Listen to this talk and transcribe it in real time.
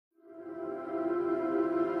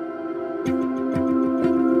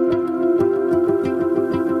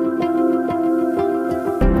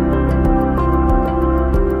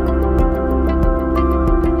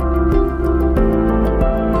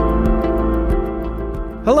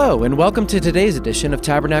Hello, and welcome to today's edition of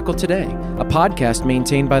Tabernacle Today, a podcast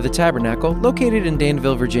maintained by the Tabernacle located in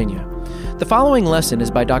Danville, Virginia. The following lesson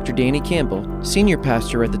is by Dr. Danny Campbell, senior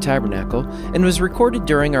pastor at the Tabernacle, and was recorded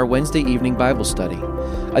during our Wednesday evening Bible study.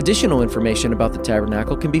 Additional information about the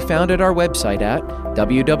Tabernacle can be found at our website at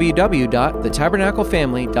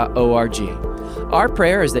www.thetabernaclefamily.org. Our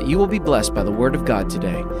prayer is that you will be blessed by the Word of God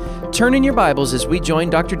today. Turn in your Bibles as we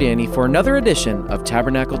join Dr. Danny for another edition of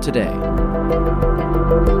Tabernacle Today.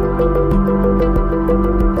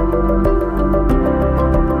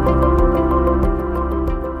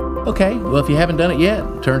 Okay, well, if you haven't done it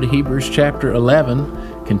yet, turn to Hebrews chapter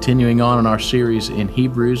 11, continuing on in our series in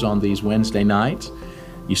Hebrews on these Wednesday nights.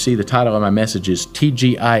 You see the title of my message is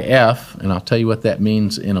TGIF, and I'll tell you what that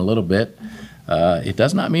means in a little bit. It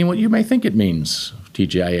does not mean what you may think it means,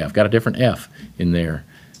 TGIF. Got a different F in there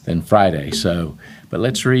than Friday. But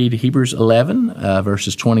let's read Hebrews 11,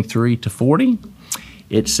 verses 23 to 40.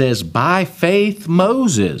 It says, "By faith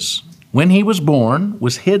Moses, when he was born,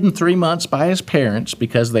 was hidden 3 months by his parents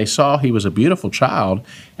because they saw he was a beautiful child,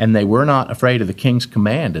 and they were not afraid of the king's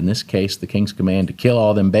command." In this case, the king's command to kill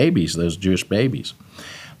all them babies, those Jewish babies.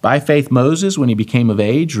 "By faith Moses, when he became of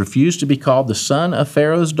age, refused to be called the son of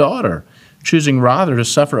Pharaoh's daughter, choosing rather to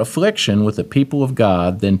suffer affliction with the people of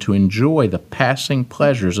God than to enjoy the passing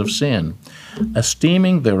pleasures of sin,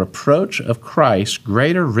 esteeming the reproach of Christ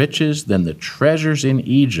greater riches than the treasures in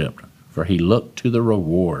Egypt, for he looked to the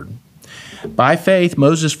reward. By faith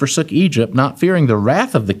Moses forsook Egypt, not fearing the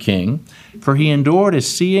wrath of the king, for he endured as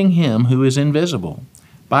seeing him who is invisible.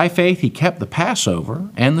 By faith he kept the Passover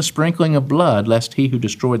and the sprinkling of blood, lest he who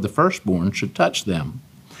destroyed the firstborn should touch them.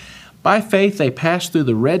 By faith they passed through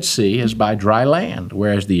the Red Sea as by dry land,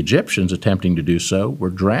 whereas the Egyptians, attempting to do so, were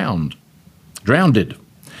drowned.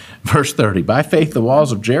 Verse 30, by faith the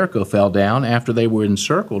walls of Jericho fell down after they were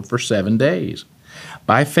encircled for 7 days.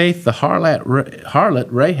 By faith the harlot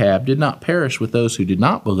Rahab did not perish with those who did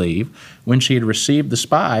not believe, when she had received the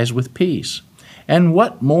spies with peace. And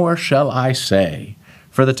what more shall I say?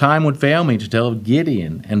 For the time would fail me to tell of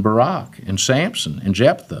Gideon and Barak and Samson and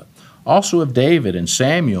Jephthah, also of David and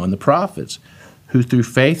Samuel and the prophets, who through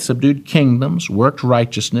faith subdued kingdoms, worked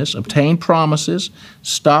righteousness, obtained promises,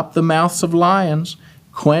 stopped the mouths of lions,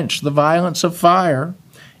 quenched the violence of fire,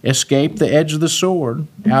 escaped the edge of the sword,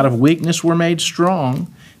 out of weakness were made strong,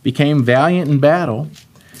 became valiant in battle,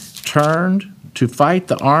 turned to fight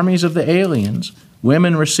the armies of the aliens.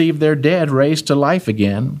 Women received their dead raised to life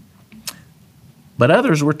again. But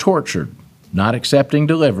others were tortured, not accepting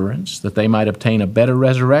deliverance, that they might obtain a better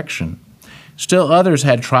resurrection. Still others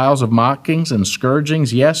had trials of mockings and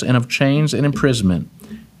scourgings, yes, and of chains and imprisonment.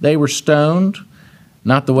 They were stoned,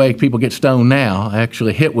 not the way people get stoned now,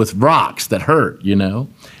 actually hit with rocks that hurt, you know.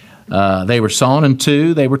 They were sawn in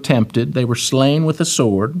two, they were tempted, they were slain with a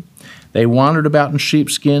sword. They wandered about in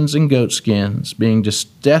sheepskins and goatskins, being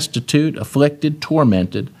destitute, afflicted,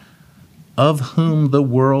 tormented, of whom the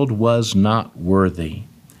world was not worthy.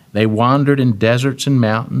 They wandered in deserts and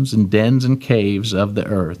mountains, and dens and caves of the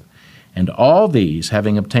earth. And all these,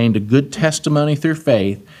 having obtained a good testimony through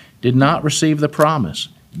faith, did not receive the promise,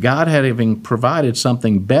 God having provided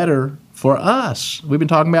something better for us. We've been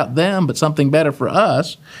talking about them, but something better for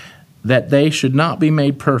us, that they should not be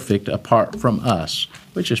made perfect apart from us,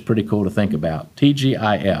 which is pretty cool to think about.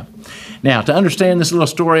 TGIF. Now, to understand this little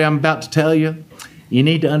story I'm about to tell you, you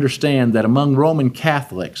need to understand that among Roman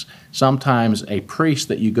Catholics, sometimes a priest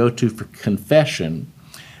that you go to for confession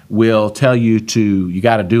will tell you you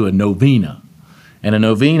got to do a novena. And a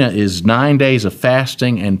novena is 9 days of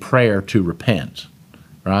fasting and prayer to repent,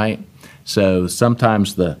 right? So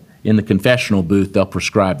sometimes in the confessional booth, they'll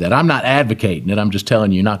prescribe that. I'm not advocating it. I'm just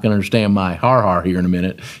telling you, you're not going to understand my har-har here in a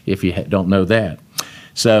minute if you don't know that.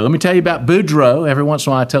 So let me tell you about Boudreaux. Every once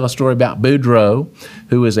in a while I tell a story about Boudreaux,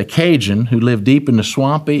 who is a Cajun who lived deep in the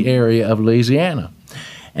swampy area of Louisiana.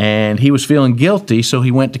 And he was feeling guilty, so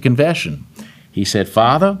he went to confession. He said,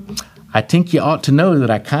 "Father, I think you ought to know that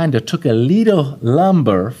I kind of took a little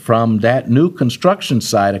lumber from that new construction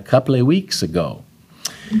site a couple of weeks ago."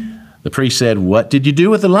 The priest said, "What did you do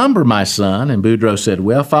with the lumber, my son?" And Boudreaux said,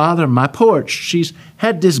 "Well, Father, my porch, she's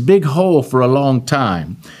had this big hole for a long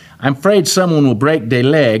time. I'm afraid someone will break their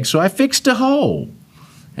leg, so I fixed a hole."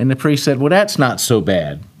 And the priest said, "Well, that's not so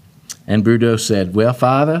bad." And Boudreaux said, "Well,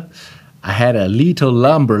 Father, I had a little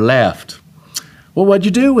lumber left." "Well, what'd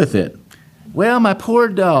you do with it?" "Well, my poor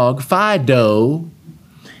dog, Fido,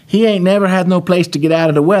 he ain't never had no place to get out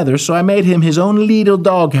of the weather, so I made him his own little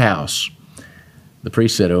doghouse." The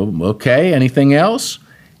priest said, "Oh, okay, anything else?"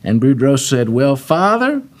 And Boudreaux said, "Well,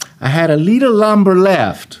 Father, I had a little lumber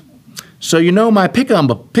left. So you know my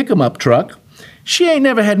pick-em-up truck, She ain't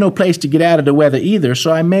never had no place to get out of the weather either,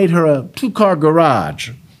 so I made her a 2-car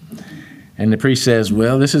garage. And the priest says,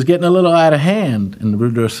 well, this is getting a little out of hand. And the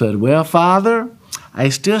Boudreaux said, well, Father, I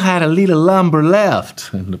still had a little lumber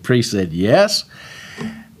left. And the priest said, yes.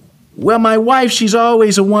 Well, my wife, she's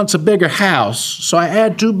always wants a bigger house, so I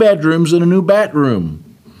add 2 bedrooms and a new bathroom.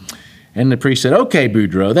 And the priest said, okay,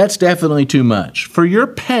 Boudreaux, that's definitely too much. For your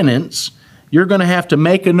penance, you're going to have to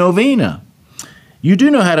make a novena. You do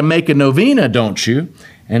know how to make a novena, don't you?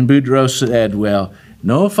 And Boudreaux said, well,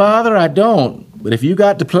 no, Father, I don't. But if you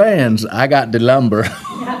got the plans, I got the lumber.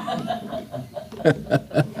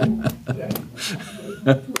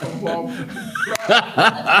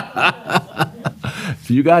 If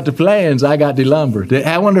you got the plans, I got the lumber.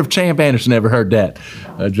 I wonder if Champ Anderson ever heard that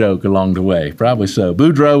joke along the way. Probably so.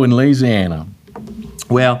 Boudreaux in Louisiana.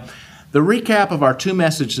 Well, the recap of our 2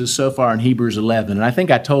 messages so far in Hebrews 11, and I think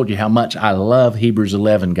I told you how much I love Hebrews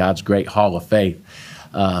 11, God's great hall of faith.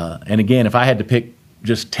 And again, if I had to pick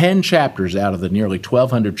just 10 chapters out of the nearly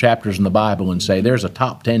 1,200 chapters in the Bible and say there's a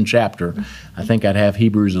top 10 chapter, I think I'd have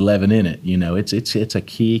Hebrews 11 in it. You know, it's a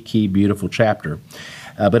key, beautiful chapter.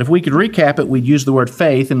 But if we could recap it, we'd use the word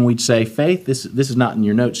faith, and we'd say faith, this is not in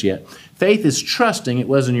your notes yet. Faith is trusting, it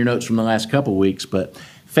was in your notes from the last couple weeks, but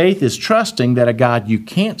faith is trusting that a God you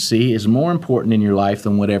can't see is more important in your life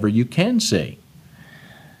than whatever you can see.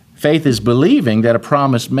 Faith is believing that a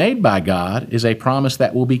promise made by God is a promise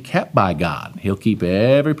that will be kept by God. He'll keep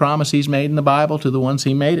every promise He's made in the Bible to the ones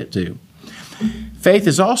He made it to. Faith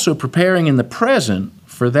is also preparing in the present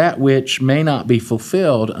for that which may not be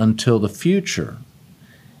fulfilled until the future.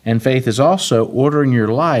 And faith is also ordering your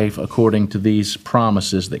life according to these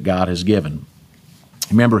promises that God has given.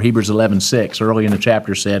 Remember Hebrews 11:6 early in the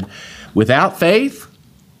chapter said, without faith,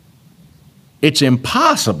 it's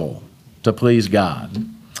impossible to please God.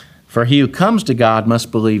 For he who comes to God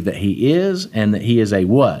must believe that He is, and that He is a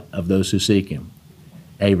what of those who seek Him?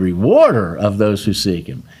 A rewarder of those who seek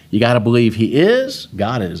Him. You got to believe He is.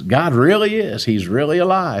 God is. God really is. He's really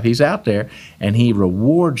alive. He's out there, and He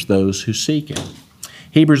rewards those who seek Him.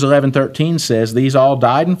 Hebrews 11:13 says, these all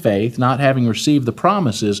died in faith, not having received the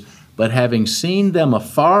promises, but having seen them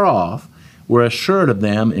afar off, were assured of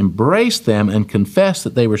them, embraced them, and confessed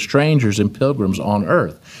that they were strangers and pilgrims on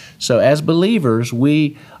earth. So as believers,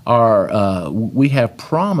 we have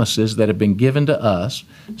promises that have been given to us.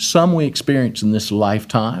 Some we experience in this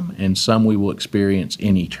lifetime, and some we will experience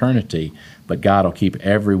in eternity, but God will keep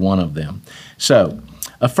every one of them. So,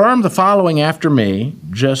 affirm the following after me,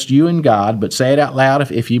 just you and God, but say it out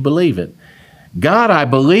loud if you believe it. God, I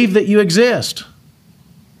believe that you exist.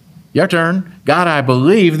 Your turn. God, I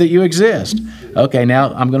believe that you exist. Okay,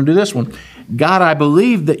 now I'm going to do this one. God, I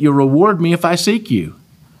believe that you'll reward me if I seek you.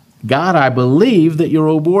 God, I believe that you'll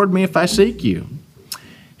reward me if I seek you.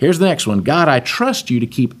 Here's the next one. God, I trust you to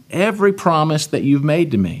keep every promise that you've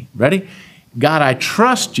made to me. Ready? God, I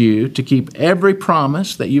trust you to keep every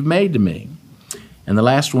promise that you've made to me. And the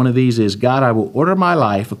last one of these is, God, I will order my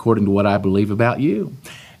life according to what I believe about you.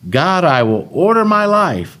 God, I will order my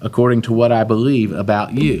life according to what I believe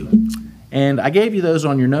about you. And I gave you those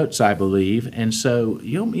on your notes, I believe, and so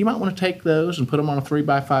you might want to take those and put them on a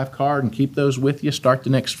 3x5 card and keep those with you. Start the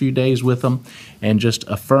next few days with them and just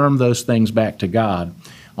affirm those things back to God.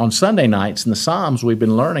 On Sunday nights in the Psalms, we've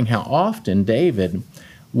been learning how often David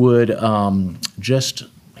would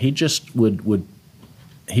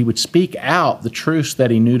he would speak out the truths that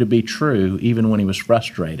he knew to be true even when he was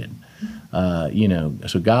frustrated.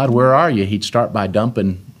 So God, where are you? He'd start by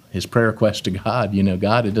dumping his prayer request to God.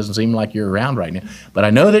 God, it doesn't seem like you're around right now, but I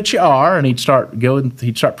know that you are. And he'd start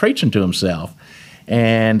preaching to himself.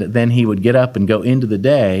 And then he would get up and go into the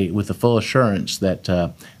day with the full assurance that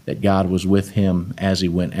God was with him as he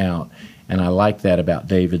went out. And I like that about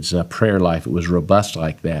David's prayer life. It was robust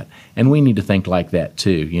like that. And we need to think like that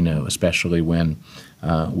too, especially when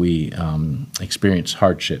we experience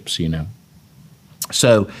hardships,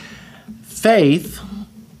 So faith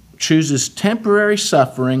chooses temporary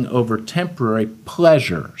suffering over temporary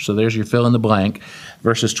pleasure. So there's your fill in the blank.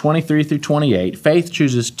 Verses 23 through 28. Faith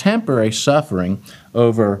chooses temporary suffering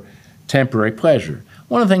over temporary pleasure.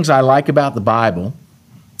 One of the things I like about the Bible,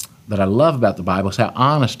 that I love about the Bible, is how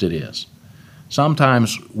honest it is.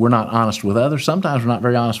 Sometimes we're not honest with others. Sometimes we're not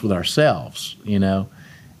very honest with ourselves,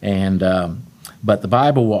 but the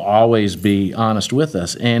Bible will always be honest with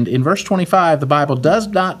us. And in verse 25, the Bible does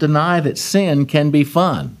not deny that sin can be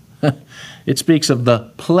fun. It speaks of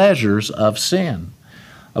the pleasures of sin.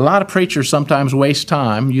 A lot of preachers sometimes waste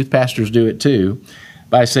time, youth pastors do it too,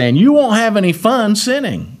 by saying, you won't have any fun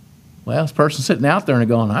sinning. Well, this person's sitting out there and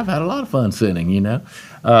going, I've had a lot of fun sinning,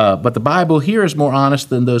 But the Bible here is more honest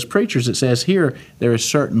than those preachers. It says here there is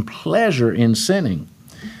certain pleasure in sinning.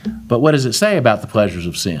 But what does it say about the pleasures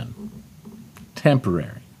of sin?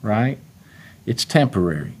 Temporary, right? It's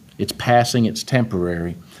temporary. It's passing, it's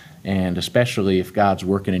temporary. And especially if God's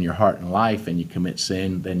working in your heart and life and you commit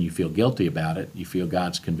sin, then you feel guilty about it. You feel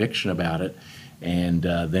God's conviction about it. And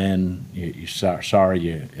then you're sorry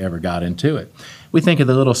you ever got into it. We think of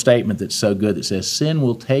the little statement that's so good that says, sin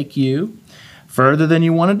will take you further than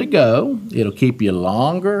you wanted to go. It'll keep you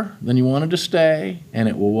longer than you wanted to stay. And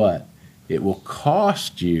it will what? It will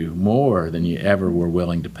cost you more than you ever were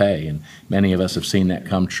willing to pay. And many of us have seen that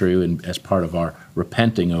come true as part of our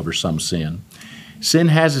repenting over some sin. Sin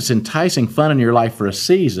has its enticing fun in your life for a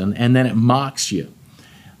season, and then it mocks you.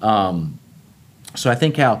 So I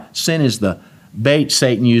think how sin is the bait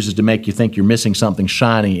Satan uses to make you think you're missing something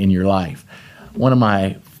shiny in your life. One of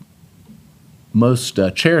my most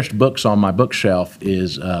cherished books on my bookshelf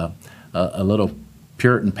is a little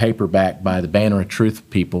Puritan paperback by the Banner of Truth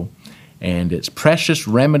people, and it's Precious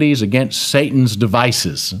Remedies Against Satan's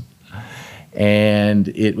Devices. And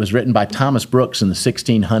it was written by Thomas Brooks in the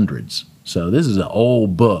 1600s. So this is an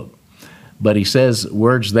old book. But he says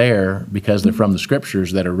words there, because they're from the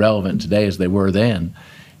Scriptures, that are relevant today as they were then.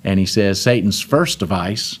 And he says Satan's first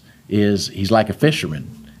device is he's like a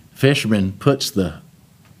fisherman. Fisherman puts the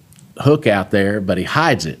hook out there, but he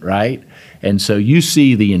hides it, right? And so you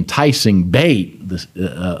see the enticing bait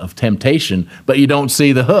of temptation, but you don't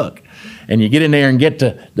see the hook. And you get in there and get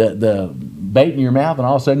to the bait in your mouth, and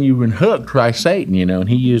all of a sudden you've been hooked by Satan, and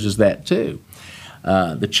he uses that too.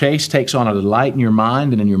 The chase takes on a delight in your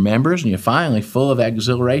mind and in your members, and you finally, full of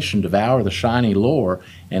exhilaration, devour the shiny lure,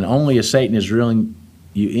 and only as Satan is reeling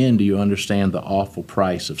you in do you understand the awful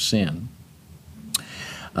price of sin.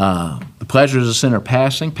 The pleasures of sin are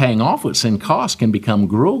passing. Paying off what sin costs can become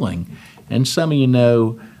grueling. And some of you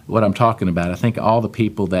know what I'm talking about. I think all the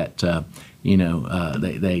people that,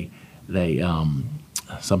 they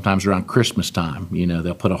sometimes around Christmas time,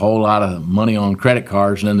 they'll put a whole lot of money on credit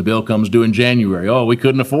cards, and then the bill comes due in January. Oh, we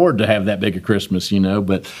couldn't afford to have that big a Christmas,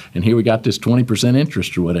 and here we got this 20%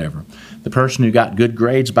 interest or whatever. The person who got good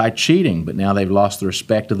grades by cheating, but now they've lost the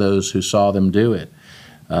respect of those who saw them do it.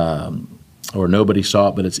 Or nobody saw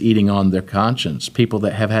it, but it's eating on their conscience. People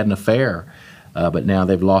that have had an affair, but now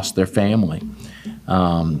they've lost their family.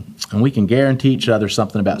 And we can guarantee each other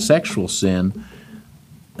something about sexual sin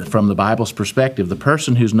from the Bible's perspective. The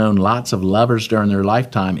person who's known lots of lovers during their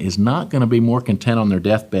lifetime is not going to be more content on their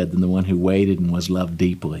deathbed than the one who waited and was loved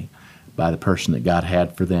deeply by the person that God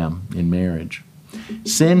had for them in marriage.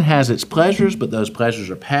 Sin has its pleasures, but those pleasures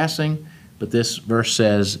are passing. But this verse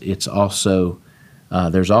says it's also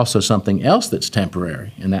there's also something else that's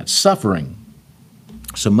temporary, and that's suffering.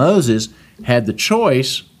 So Moses had the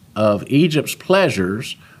choice of Egypt's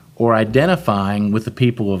pleasures or identifying with the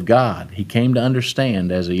people of God. He came to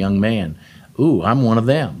understand as a young man, I'm one of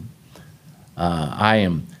them.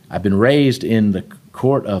 I've been raised in the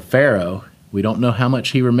court of Pharaoh. We don't know how much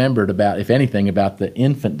he remembered about, if anything, about the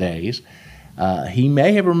infant days. He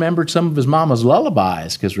may have remembered some of his mama's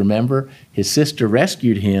lullabies, because remember, his sister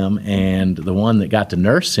rescued him, and the one that got to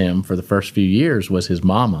nurse him for the first few years was his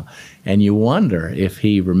mama. And you wonder if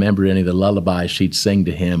he remembered any of the lullabies she'd sing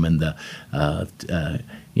to him, and the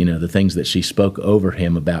things that she spoke over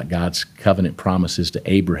him about God's covenant promises to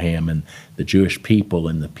Abraham and the Jewish people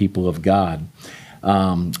and the people of God.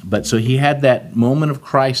 But so he had that moment of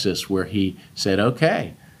crisis where he said,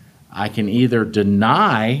 okay, I can either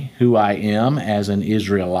deny who I am as an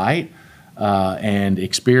Israelite and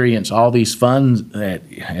experience all these fun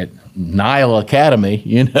at Nile Academy,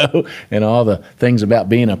 and all the things about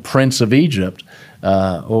being a prince of Egypt,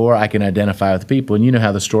 or I can identify with the people. And you know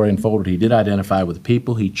how the story unfolded. He did identify with the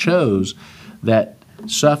people. He chose that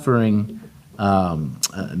suffering.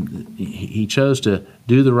 He chose to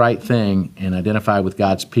do the right thing and identify with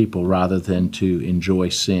God's people rather than to enjoy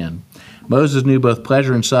sin. Moses knew both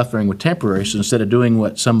pleasure and suffering were temporary, so instead of doing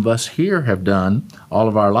what some of us here have done all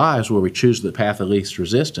of our lives, where we choose the path of least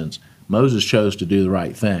resistance, Moses chose to do the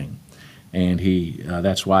right thing. And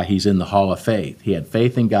that's why he's in the hall of faith. He had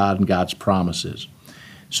faith in God and God's promises.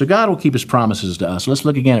 So God will keep his promises to us. Let's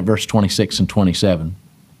look again at verse 26 and 27.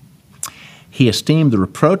 He esteemed the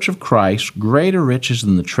reproach of Christ greater riches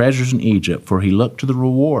than the treasures in Egypt, for he looked to the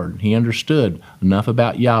reward. He understood enough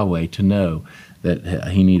about Yahweh to know that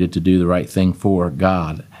he needed to do the right thing for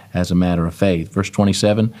God as a matter of faith. Verse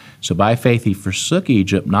 27, so by faith he forsook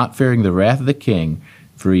Egypt, not fearing the wrath of the king,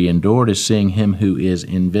 for he endured as seeing him who is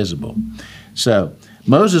invisible. So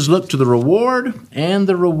Moses looked to the reward and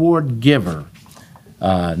the reward giver.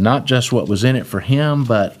 not just what was in it for him,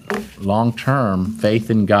 but long-term faith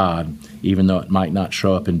in God, even though it might not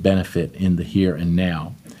show up in benefit in the here and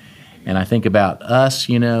now. And I think about us,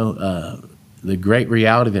 the great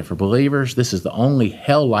reality that for believers, this is the only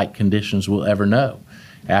hell-like conditions we'll ever know.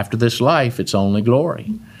 After this life, it's only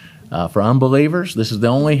glory. For unbelievers, this is the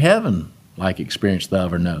only heaven-like experience they'll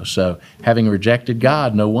ever know. So having rejected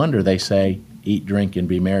God, no wonder they say, eat, drink, and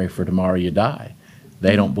be merry, for tomorrow you die.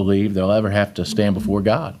 They don't believe they'll ever have to stand before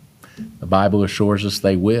God. The Bible assures us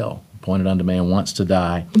they will. Appointed unto man once to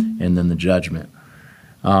die, and then the judgment.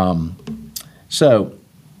 So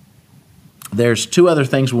there's two other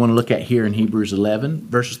things we want to look at here in Hebrews 11,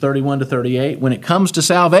 verses 31 to 38. When it comes to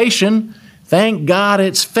salvation, thank God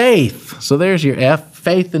it's faith. So there's your F,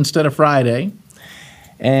 faith instead of Friday.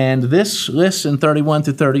 And this list in 31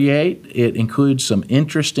 through 38, it includes some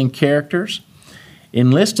interesting characters.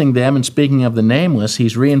 In listing them and speaking of the nameless,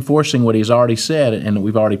 he's reinforcing what he's already said and that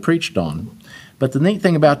we've already preached on. But the neat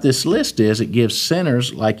thing about this list is it gives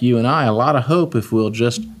sinners like you and I a lot of hope if we'll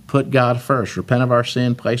just put God first, repent of our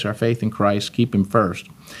sin, place our faith in Christ, keep him first.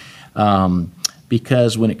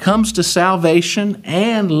 Because when it comes to salvation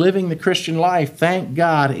and living the Christian life, thank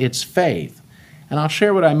God it's faith. And I'll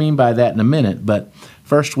share what I mean by that in a minute, but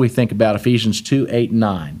first we think about Ephesians 2, 8, and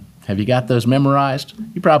 9. Have you got those memorized?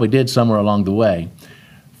 You probably did somewhere along the way.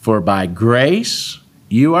 For by grace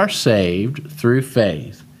you are saved through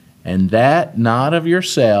faith, and that not of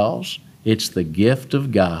yourselves, it's the gift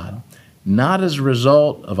of God, not as a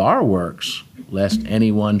result of our works, lest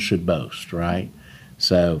anyone should boast, right?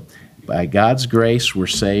 So by God's grace we're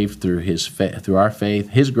saved through through our faith,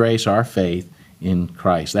 his grace, our faith in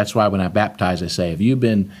Christ. That's why when I baptize I say, have you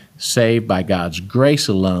been saved by God's grace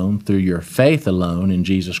alone, through your faith alone, in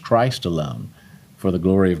Jesus Christ alone? For the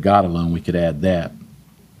glory of God alone, we could add that.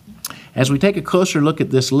 As we take a closer look at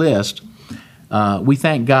this list, we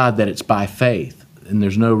thank God that it's by faith, and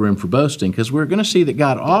there's no room for boasting, because we're going to see that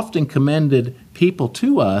God often commended people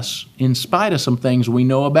to us in spite of some things we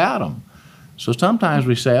know about them. So sometimes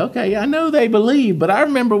we say, okay, I know they believe, but I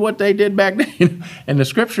remember what they did back then. And the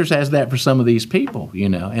Scriptures has that for some of these people,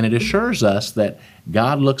 and it assures us that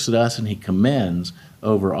God looks at us and he commends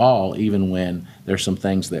overall, even when there's some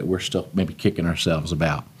things that we're still maybe kicking ourselves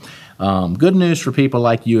about. Good news for people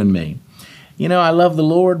like you and me. I love the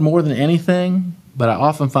Lord more than anything, but I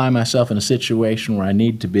often find myself in a situation where I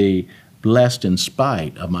need to be blessed in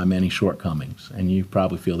spite of my many shortcomings. And you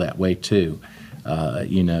probably feel that way too.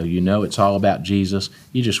 It's all about Jesus.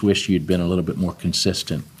 You just wish you'd been a little bit more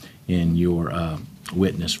consistent in your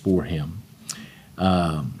witness for him.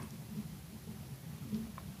 I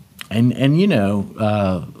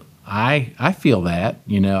feel that.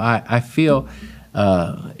 I feel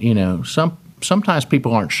sometimes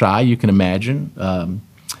people aren't shy. You can imagine. How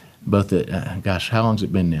long's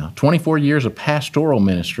it been now? 24 years of pastoral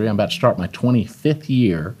ministry. I'm about to start my 25th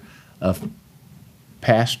year of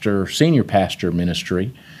senior pastor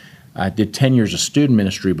ministry. I did 10 years of student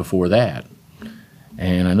ministry before that.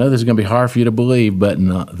 And I know this is going to be hard for you to believe, but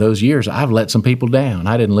in those years, I've let some people down.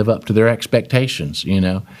 I didn't live up to their expectations,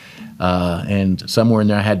 and somewhere in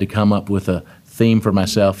there I had to come up with a theme for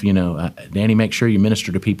myself, Danny, make sure you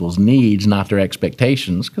minister to people's needs, not their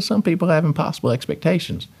expectations, because some people have impossible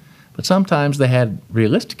expectations. But sometimes they had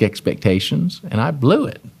realistic expectations, and I blew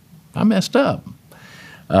it. I messed up.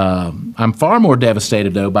 I'm far more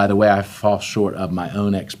devastated, though, by the way I fall short of my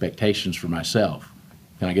own expectations for myself.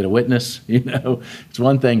 Can I get a witness? It's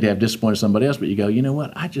one thing to have disappointed somebody else, but you go, you know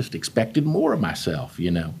what? I just expected more of myself,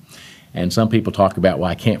 And some people talk about, well,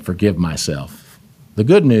 I can't forgive myself. The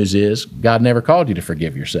good news is God never called you to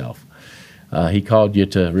forgive yourself. He called you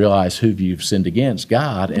to realize who you've sinned against,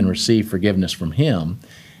 God, and receive forgiveness from him.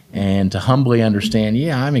 And to humbly understand,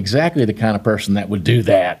 I'm exactly the kind of person that would do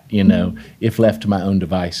that, if left to my own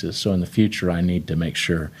devices. So in the future, I need to make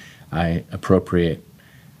sure I appropriate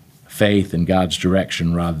faith in God's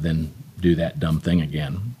direction rather than do that dumb thing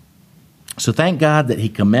again. So thank God that he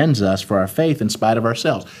commends us for our faith in spite of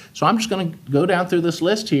ourselves. So I'm just going to go down through this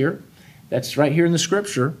list here. That's right here in the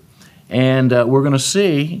Scripture. And we're going to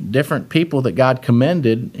see different people that God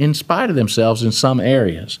commended in spite of themselves in some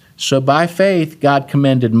areas. So by faith, God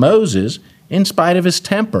commended Moses in spite of his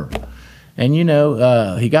temper. And,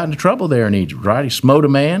 he got into trouble there in Egypt, right? He smote a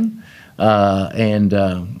man, and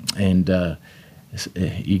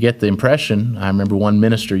you get the impression. I remember one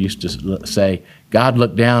minister used to say, God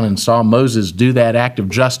looked down and saw Moses do that act of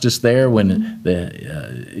justice there when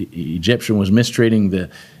the Egyptian was mistreating the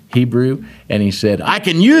Hebrew, and he said, I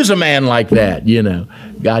can use a man like that.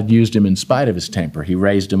 God used him in spite of his temper. He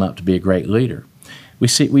raised him up to be a great leader.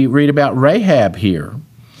 We read about Rahab here,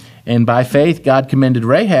 And by faith, God commended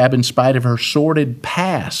Rahab in spite of her sordid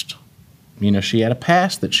past. She had a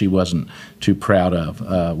past that she wasn't too proud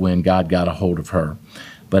of when God got a hold of her.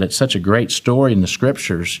 But it's such a great story in the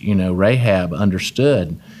Scriptures. Rahab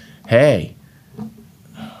understood, hey,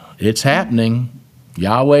 it's happening.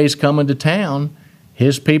 Yahweh's coming to town.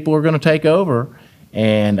 His people are going to take over.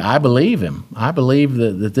 And I believe him. I believe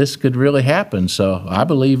that this could really happen. So I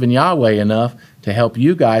believe in Yahweh enough to help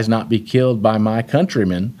you guys not be killed by my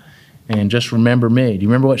countrymen. And just remember me. Do you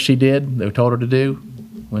remember what she did? They told her to do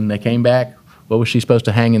when they came back. What was she supposed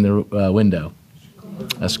to hang in the window?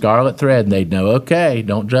 A scarlet thread. And they'd know, okay,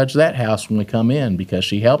 don't judge that house when we come in because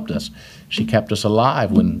she helped us. She kept us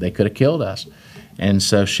alive when they could have killed us. And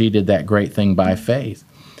so she did that great thing by faith.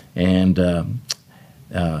 And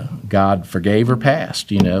God forgave her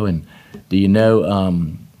past, And do you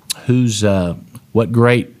know what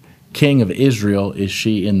great king of Israel is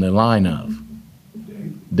she in the line of?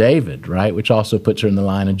 David, right? Which also puts her in the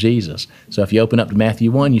line of Jesus. So if you open up to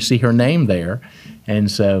Matthew 1, you see her name there. And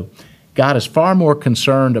so God is far more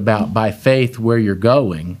concerned about, by faith, where you're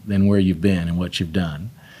going than where you've been and what you've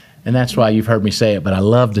done. And that's why you've heard me say it, but I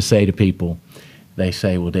love to say to people, they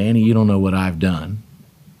say, well, Danny, you don't know what I've done.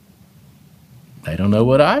 They don't know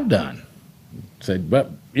what I've done. I said, but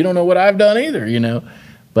you don't know what I've done either,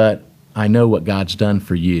 But I know what God's done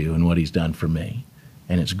for you and what he's done for me.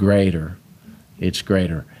 And it's greater. It's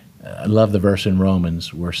greater. I love the verse in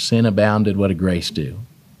Romans, where sin abounded, what did grace do?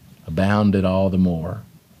 Abounded all the more.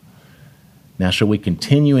 Now, shall we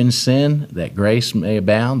continue in sin that grace may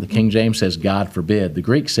abound? The King James says, God forbid. The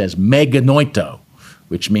Greek says, meganoito,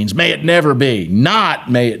 which means may it never be, not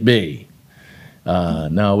may it be.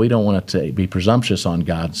 No, we don't want to be presumptuous on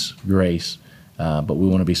God's grace, but we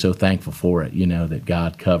want to be so thankful for it, that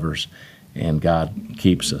God covers and God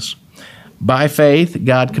keeps us. By faith,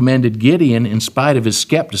 God commended Gideon in spite of his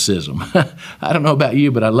skepticism. I don't know about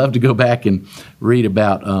you, but I love to go back and read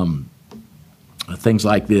about things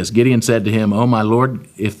like this. Gideon said to him, "Oh, my Lord,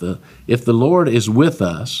 if the Lord is with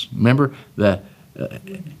us," remember the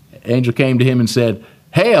angel came to him and said,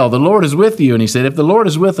 "Hail, the Lord is with you." And he said, if the Lord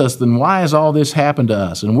is with us, then why has all this happened to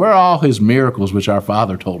us? And where are all his miracles which our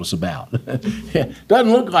father told us about?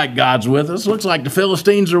 Doesn't look like God's with us. Looks like the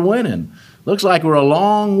Philistines are winning. Looks like we're a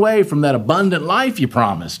long way from that abundant life you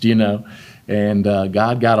promised, And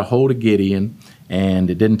God got a hold of Gideon, and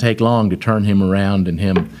it didn't take long to turn him around and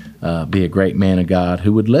him be a great man of God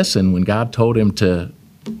who would listen when God told him to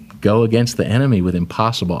go against the enemy with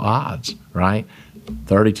impossible odds, right?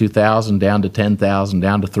 32,000 down to 10,000,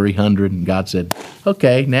 down to 300. And God said,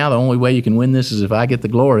 okay, now the only way you can win this is if I get the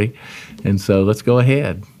glory. And so let's go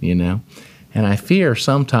ahead, And I fear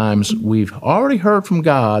sometimes we've already heard from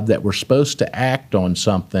God that we're supposed to act on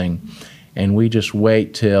something, and we just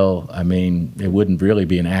wait till, it wouldn't really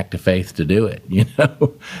be an act of faith to do it,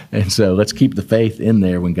 And so let's keep the faith in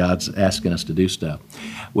there when God's asking us to do stuff.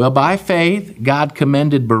 Well, by faith, God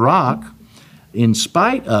commended Barak in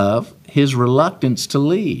spite of his reluctance to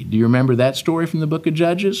lead. Do you remember that story from the book of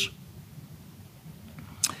Judges?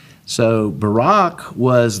 So Barak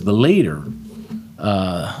was the leader,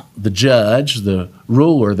 the judge, the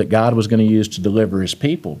ruler that God was going to use to deliver his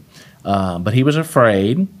people. But he was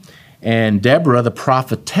afraid, and Deborah, the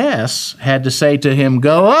prophetess, had to say to him,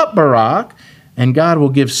 "Go up, Barak, and God will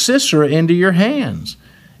give Sisera into your hands."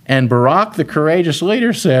 And Barak, the courageous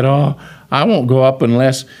leader, said, "Oh, I won't go up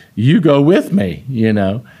unless you go with me,"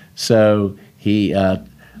 So he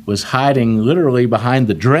was hiding literally behind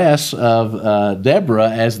the dress of Deborah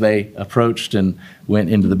as they approached and went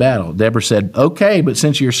into the battle. Deborah said, "Okay, but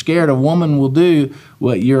since you're scared, a woman will do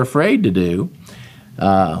what you're afraid to do."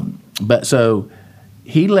 But so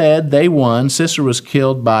he led, they won. Sisera was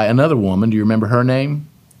killed by another woman. Do you remember her name?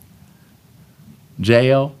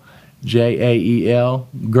 Jael, Jael.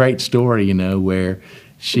 Great story, where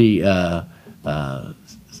she has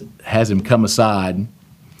him come aside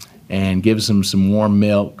and gives him some warm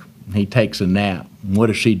milk. He takes a nap. What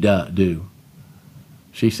does she do?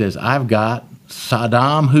 She says, "I've got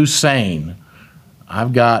Saddam Hussein.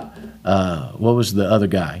 I've got, what was the other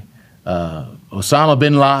guy? Osama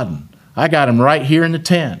bin Laden. I got him right here in the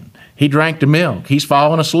tent. He drank the milk. He's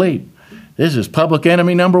falling asleep. This is public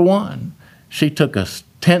enemy number one." She took a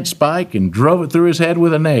tent spike and drove it through his head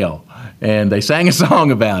with a nail. And they sang a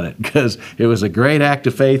song about it because it was a great act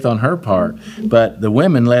of faith on her part. But the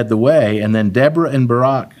women led the way, and then Deborah and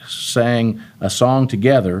Barak sang a song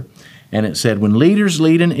together, and it said, "When leaders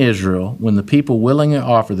lead in Israel, when the people willingly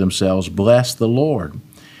offer themselves, bless the Lord."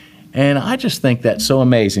 And I just think that's so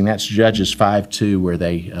amazing. That's Judges 5:2, where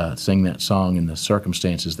they sing that song in the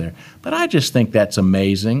circumstances there. But I just think that's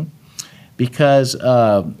amazing because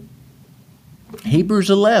Hebrews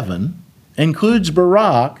 11 includes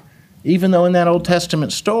Barak, even though in that Old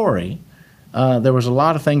Testament story, there was a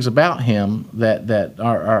lot of things about him that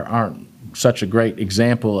aren't such a great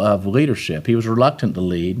example of leadership. He was reluctant to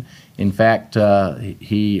lead. In fact,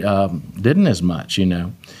 he didn't as much,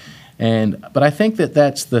 But I think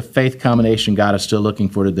that's the faith combination God is still looking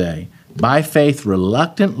for today. By faith,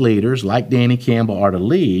 reluctant leaders like Danny Campbell are to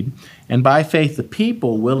lead, and by faith, the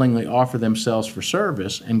people willingly offer themselves for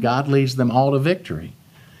service, and God leads them all to victory.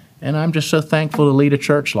 And I'm just so thankful to lead a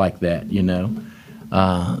church like that,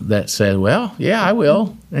 that said, well, yeah, I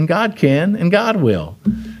will, and God can, and God will.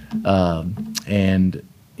 I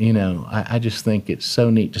just think it's so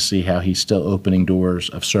neat to see how he's still opening doors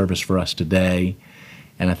of service for us today.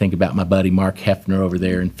 And I think about my buddy Mark Hefner over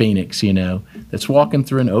there in Phoenix, that's walking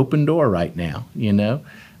through an open door right now,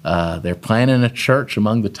 They're planning a church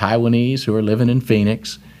among the Taiwanese who are living in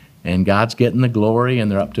Phoenix, and God's getting the glory,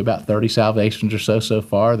 and they're up to about 30 salvations or so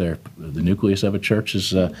far. The nucleus of a church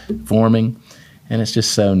is forming, and it's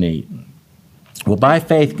just so neat. Well, by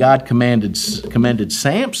faith, God commended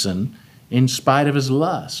Samson in spite of his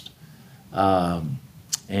lust. When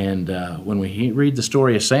we read the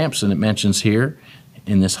story of Samson, it mentions here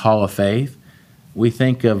in this hall of faith, we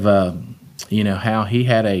think of, how he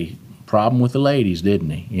had a problem with the ladies, didn't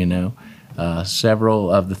he?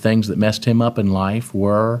 Several of the things that messed him up in life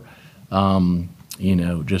were,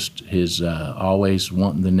 just his always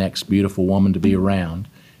wanting the next beautiful woman to be around.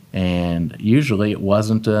 And usually it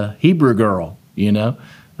wasn't a Hebrew girl,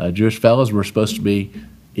 Jewish fellows were supposed to be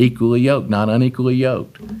equally yoked, not unequally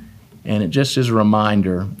yoked. And it just is a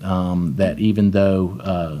reminder that even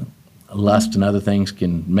though lust and other things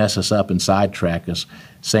can mess us up and sidetrack us,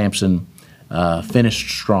 Samson finished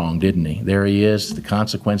strong, didn't he? There he is. The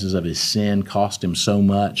consequences of his sin cost him so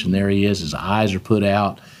much, and there he is. His eyes are put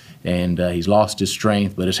out, and he's lost his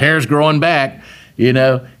strength, but his hair's growing back,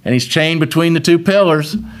 and he's chained between the two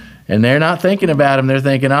pillars, and they're not thinking about him. They're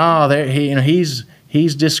thinking,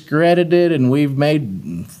 he's discredited, and we've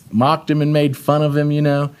mocked him and made fun of him,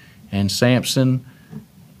 And Samson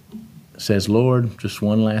says, Lord, just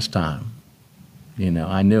one last time.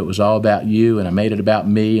 I knew it was all about you, and I made it about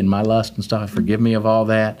me and my lust and stuff. Forgive me of all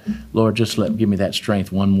that. Lord, just give me that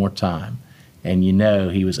strength one more time. And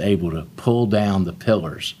he was able to pull down the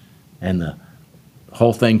pillars, and the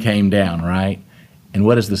whole thing came down, right? And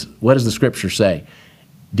what does the scripture say?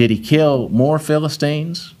 Did he kill more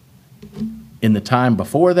Philistines in the time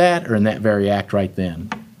before that, or in that very act right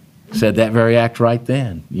then? Said that very act right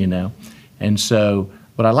then, And so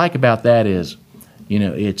what I like about that is,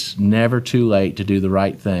 it's never too late to do the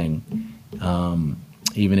right thing,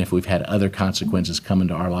 even if we've had other consequences come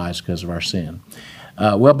into our lives because of our sin.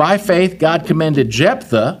 By faith, God commended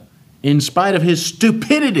Jephthah in spite of his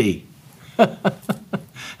stupidity. Do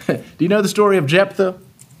you know the story of Jephthah?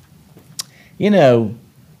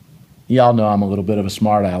 Y'all know I'm a little bit of a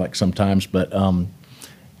smart aleck sometimes, but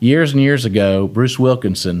years and years ago, Bruce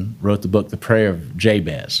Wilkinson wrote the book, The Prayer of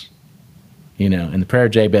Jabez. And the prayer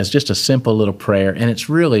of Jabez is just a simple little prayer, and it's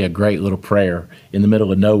really a great little prayer in the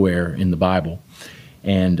middle of nowhere in the Bible.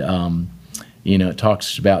 And, it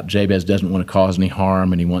talks about Jabez doesn't want to cause any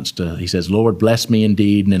harm, and he says, Lord, bless me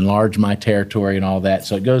indeed and enlarge my territory and all that.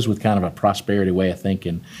 So it goes with kind of a prosperity way of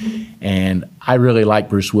thinking. And I really like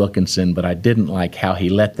Bruce Wilkinson, but I didn't like how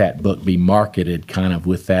he let that book be marketed kind of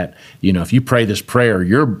with that, if you pray this prayer,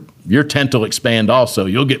 your tent will expand also,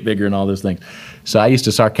 you'll get bigger and all those things. So I used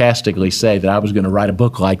to sarcastically say that I was going to write a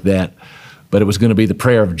book like that, but it was going to be the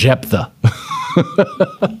prayer of Jephthah.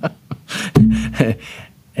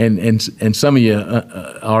 and some of you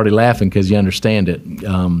are already laughing because you understand it.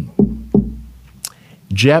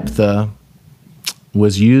 Jephthah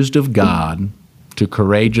was used of God to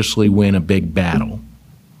courageously win a big battle.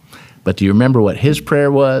 But do you remember what his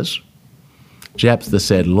prayer was? Jephthah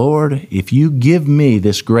said, Lord, if you give me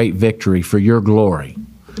this great victory for your glory,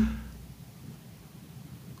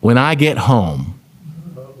 when I get home,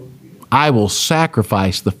 I will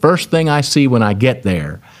sacrifice the first thing I see when I get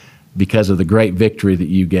there because of the great victory that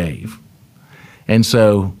you gave. And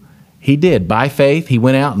so he did. By faith, he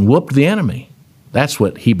went out and whooped the enemy. That's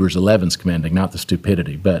what Hebrews 11 is commending, not the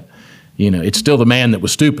stupidity. But, it's still the man that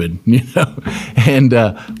was stupid, And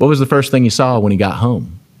what was the first thing he saw when he got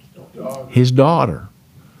home? His daughter.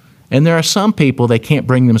 And there are some people, they can't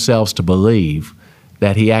bring themselves to believe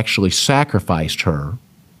that he actually sacrificed her.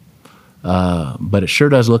 But it sure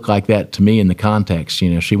does look like that to me in the context.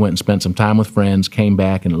 She went and spent some time with friends, came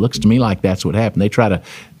back, and it looks to me like that's what happened. They try to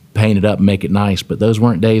paint it up and make it nice, but those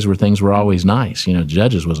weren't days where things were always nice.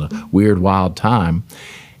 Judges was a weird, wild time.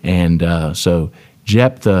 And so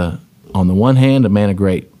Jephthah, on the one hand, a man of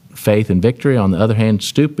great faith and victory. On the other hand,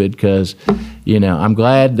 stupid, because, I'm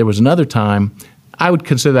glad there was another time. I would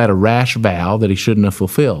consider that a rash vow that he shouldn't have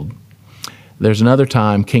fulfilled. There's another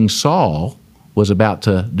time King Saul was about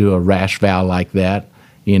to do a rash vow like that.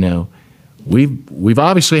 We've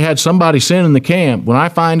obviously had somebody sin in the camp. When I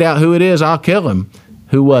find out who it is, I'll kill him.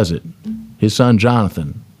 Who was it? His son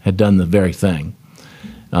Jonathan had done the very thing.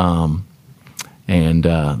 And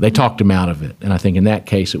they talked him out of it. And I think in that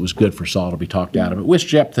case it was good for Saul to be talked out of it. Wish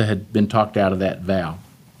Jephthah had been talked out of that vow.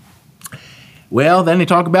 Well, then they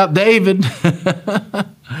talk about David.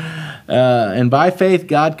 And by faith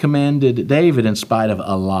God commended David in spite of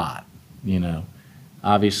a lot.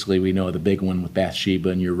 Obviously we know the big one with Bathsheba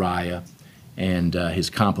and Uriah, and his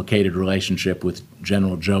complicated relationship with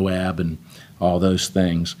General Joab and all those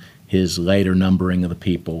things, his later numbering of the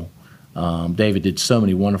people. David did so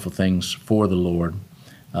many wonderful things for the Lord.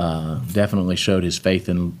 Definitely showed his faith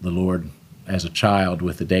in the Lord as a child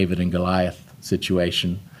with the David and Goliath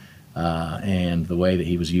situation, and the way that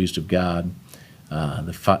he was used of God,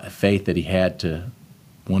 the faith that he had to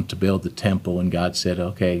want to build the temple, and God said,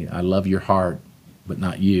 okay, I love your heart, but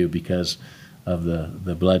not you, because of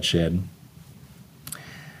the bloodshed.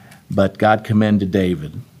 But God commended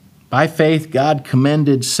David. By faith, God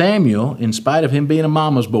commended Samuel in spite of him being a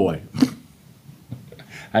mama's boy.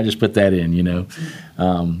 I just put that in,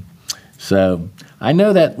 So I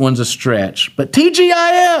know that one's a stretch, but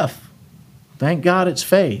TGIF, thank God it's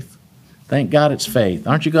faith. Thank God it's faith.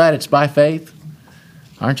 Aren't you glad it's by faith?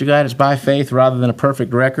 Aren't you glad it's by faith rather than a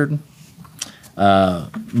perfect record?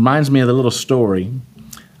 Reminds me of the little story.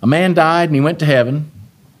 A man died and he went to heaven.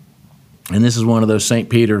 And this is one of those St.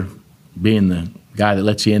 Peter being the guy that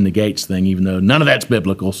lets you in the gates thing, even though none of that's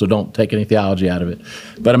biblical, so don't take any theology out of it.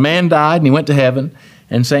 But a man died and he went to heaven,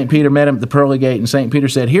 and St. Peter met him at the pearly gate, and St. Peter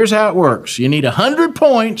said, here's how it works. You need 100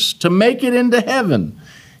 points to make it into heaven.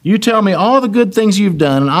 You tell me all the good things you've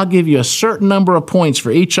done, and I'll give you a certain number of points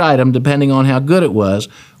for each item depending on how good it was.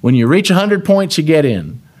 When you reach 100 points, you get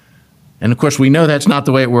in. And of course, we know that's not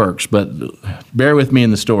the way it works, but bear with me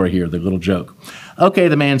in the story here, the little joke. Okay,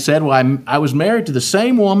 the man said, well, I was married to the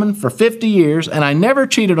same woman for 50 years, and I never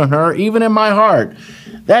cheated on her, even in my heart.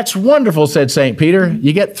 That's wonderful, said St. Peter.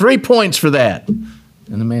 You get 3 points for that.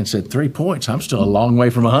 And the man said, 3 points? I'm still a long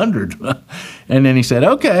way from 100. And then he said,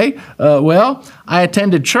 okay, well, I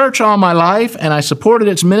attended church all my life, and I supported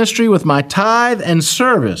its ministry with my tithe and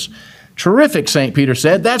service. Terrific, St. Peter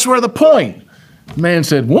said. That's where the point. The man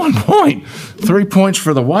said, 1 point, 3 points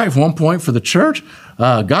for the wife, 1 point for the church.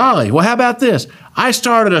 Golly, well, how about this? I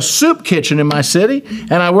started a soup kitchen in my city,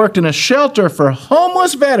 and I worked in a shelter for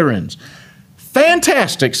homeless veterans.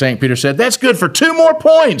 Fantastic, St. Peter said. That's good for 2 more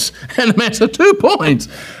points. And the man said, 2 points.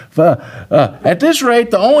 At this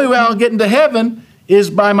rate, the only way I'll get into heaven is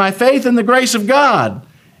by my faith in the grace of God.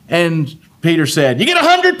 And Peter said, you get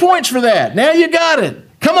 100 points for that. Now you got it.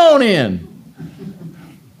 Come on in.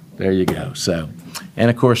 There you go. So, and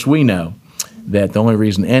of course, we know that the only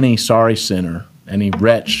reason any sorry sinner, any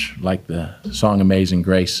wretch, like the song Amazing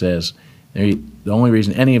Grace says, the only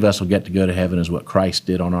reason any of us will get to go to heaven is what Christ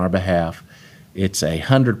did on our behalf. It's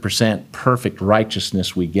 100% perfect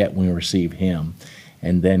righteousness we get when we receive Him.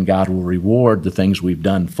 And then God will reward the things we've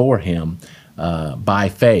done for Him by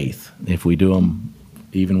faith. If we do them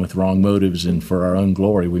even with wrong motives and for our own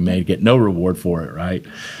glory, we may get no reward for it, right?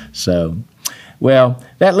 So, well,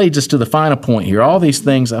 that leads us to the final point here. All these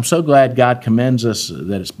things, I'm so glad God commends us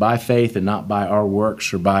that it's by faith and not by our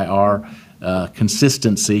works or by our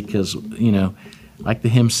consistency, because, like the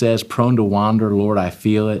hymn says, prone to wander, Lord, I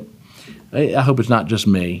feel it. I hope it's not just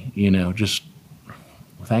me, just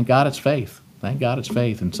thank God it's faith. Thank God it's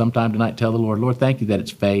faith. And sometime tonight tell the Lord, Lord, thank you that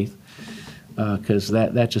it's faith, because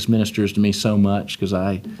that just ministers to me so much, because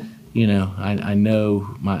I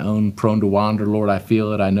know my own prone to wander, Lord, I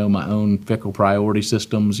feel it. I know my own fickle priority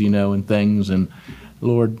systems, and things. And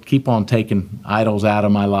Lord, keep on taking idols out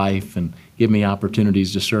of my life and give me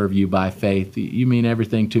opportunities to serve you by faith. You mean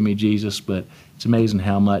everything to me, Jesus, but it's amazing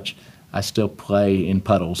how much I still play in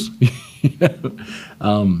puddles.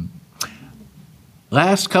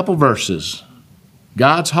 Last couple verses.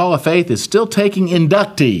 God's Hall of Faith is still taking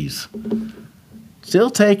inductees. Still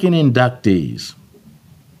taking inductees.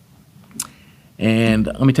 And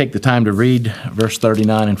let me take the time to read verse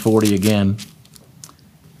 39 and 40 again.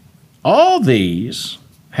 All these,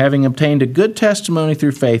 having obtained a good testimony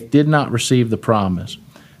through faith, did not receive the promise.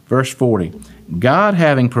 Verse 40, God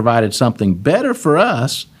having provided something better for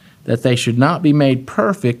us, that they should not be made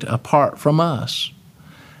perfect apart from us.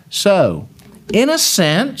 So, in a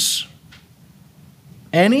sense,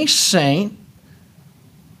 any saint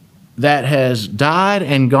that has died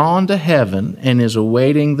and gone to heaven and is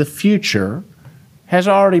awaiting the future has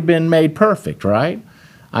already been made perfect, right?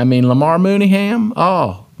 I mean, Lamar Mooneyham,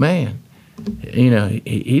 oh, man, you know,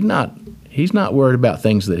 he's not worried about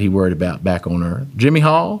things that he worried about back on earth. Jimmy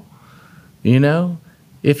Hall, you know,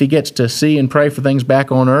 if he gets to see and pray for things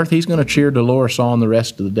back on earth, he's going to cheer Dolores on the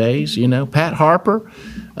rest of the days, you know. Pat Harper,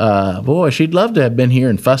 boy, she'd love to have been here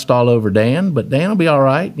and fussed all over Dan, but Dan will be all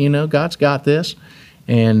right, you know, God's got this.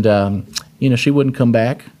 And, you know, she wouldn't come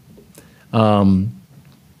back.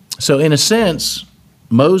 So in a sense,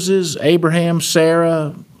 Moses, Abraham,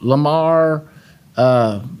 Sarah, Lamar,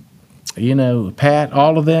 you know, Pat,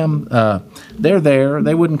 all of them, they're there.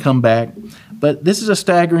 They wouldn't come back. But this is a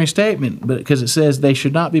staggering statement because it says they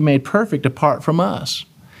should not be made perfect apart from us.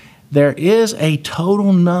 There is a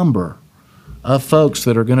total number of folks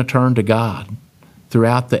that are going to turn to God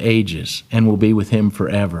throughout the ages and will be with Him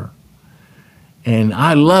forever. And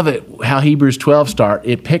I love it how Hebrews 12 starts.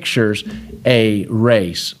 It pictures a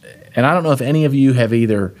race. And I don't know if any of you have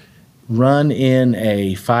either run in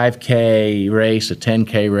a 5K race, a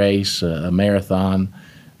 10K race, a marathon.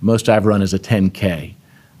 Most I've run is a 10K.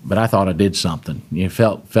 But I thought I did something. It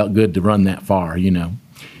felt good to run that far, you know.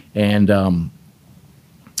 And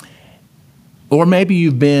or maybe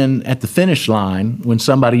you've been at the finish line when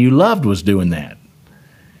somebody you loved was doing that.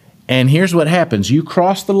 And here's what happens. You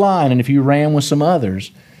cross the line, and if you ran with some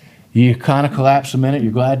others, you kind of collapse a minute,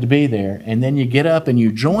 you're glad to be there, and then you get up and you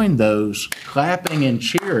join those clapping and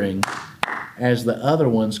cheering as the other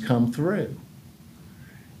ones come through.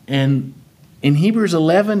 And in Hebrews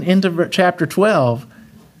 11 into chapter 12,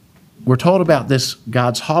 we're told about this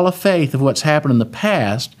God's hall of faith of what's happened in the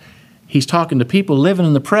past. He's talking to people living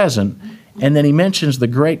in the present, and then he mentions the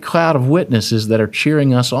great cloud of witnesses that are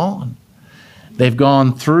cheering us on. They've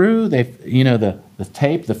gone through, you know, the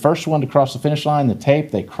tape, the first one to cross the finish line, the tape,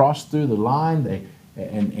 they crossed through the line,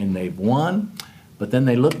 and they've won. But then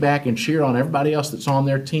they look back and cheer on everybody else that's on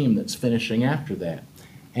their team that's finishing after that.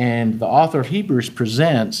 And the author of Hebrews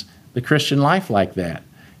presents the Christian life like that.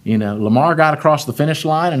 You know, Lamar got across the finish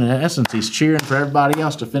line, and in essence, he's cheering for everybody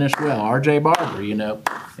else to finish well. R.J. Barber, you know,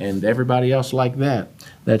 and everybody else like that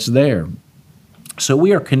that's there. So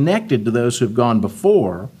we are connected to those who have gone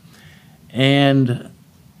before, and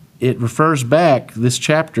it refers back, this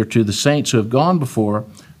chapter, to the saints who have gone before,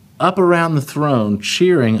 up around the throne,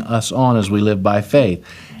 cheering us on as we live by faith.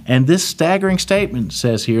 And this staggering statement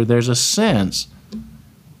says here, there's a sense,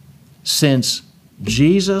 since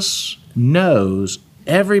Jesus knows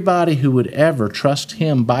everybody who would ever trust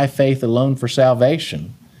Him by faith alone for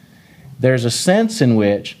salvation, there's a sense in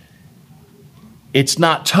which it's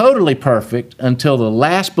not totally perfect until the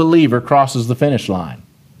last believer crosses the finish line.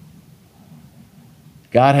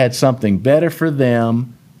 God had something better for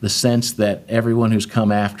them, the sense that everyone who's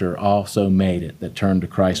come after also made it, that turned to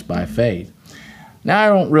Christ by faith. Now, I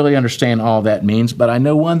don't really understand all that means, but I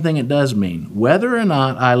know one thing it does mean. Whether or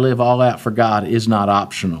not I live all out for God is not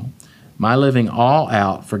optional. My living all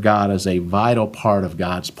out for God is a vital part of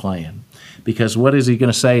God's plan. Because what is He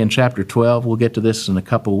going to say in chapter 12? We'll get to this in a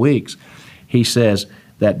couple weeks. He says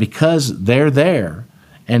that because they're there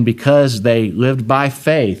and because they lived by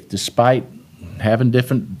faith despite having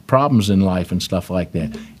different problems in life and stuff like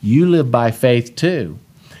that, you live by faith too.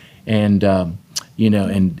 And, you know,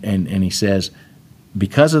 and he says,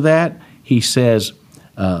 because of that, he says,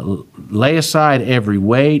 lay aside every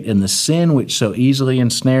weight and the sin which so easily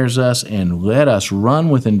ensnares us, and let us run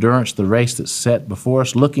with endurance the race that's set before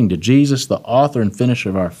us, looking to Jesus, the author and finisher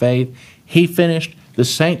of our faith. He finished. The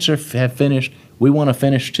saints have finished. We want to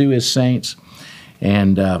finish too as saints.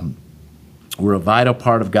 And we're a vital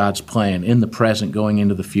part of God's plan in the present going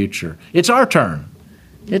into the future. It's our turn.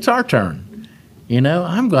 It's our turn. You know,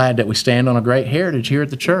 I'm glad that we stand on a great heritage here at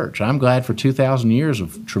the church. I'm glad for 2,000 years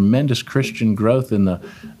of tremendous Christian growth in the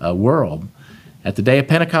world. At the day of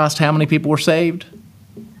Pentecost, how many people were saved?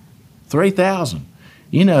 3,000.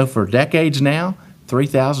 You know, for decades now,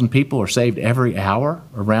 3,000 people are saved every hour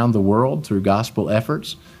around the world through gospel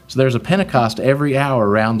efforts. So there's a Pentecost every hour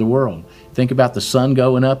around the world. Think about the sun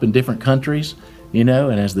going up in different countries, you know,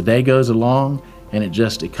 and as the day goes along, and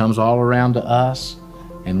it comes all around to us,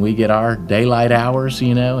 and we get our daylight hours,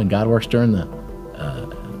 you know, and God works during the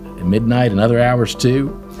midnight and other hours too.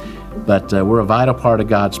 But we're a vital part of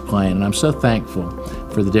God's plan, and I'm so thankful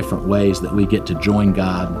for the different ways that we get to join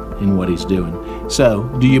God in what He's doing. So,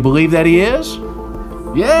 do you believe that He is?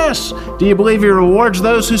 Yes. Do you believe He rewards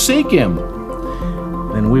those who seek Him?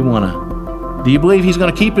 Then we want to. Do you believe He's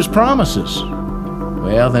going to keep His promises?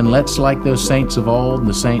 Well, then let's, like those saints of old and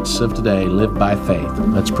the saints of today, live by faith.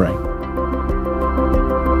 Let's pray.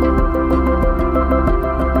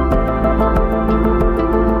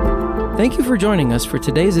 Thank you for joining us for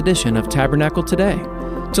today's edition of Tabernacle Today.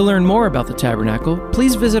 To learn more about the Tabernacle,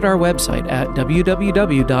 please visit our website at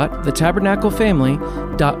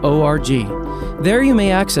www.thettabernaclefamily.org. There you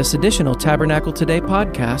may access additional Tabernacle Today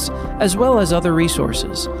podcasts as well as other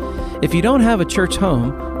resources. If you don't have a church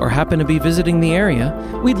home or happen to be visiting the area,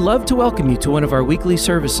 we'd love to welcome you to one of our weekly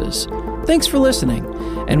services. Thanks for listening,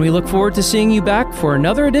 and we look forward to seeing you back for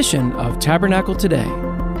another edition of Tabernacle Today.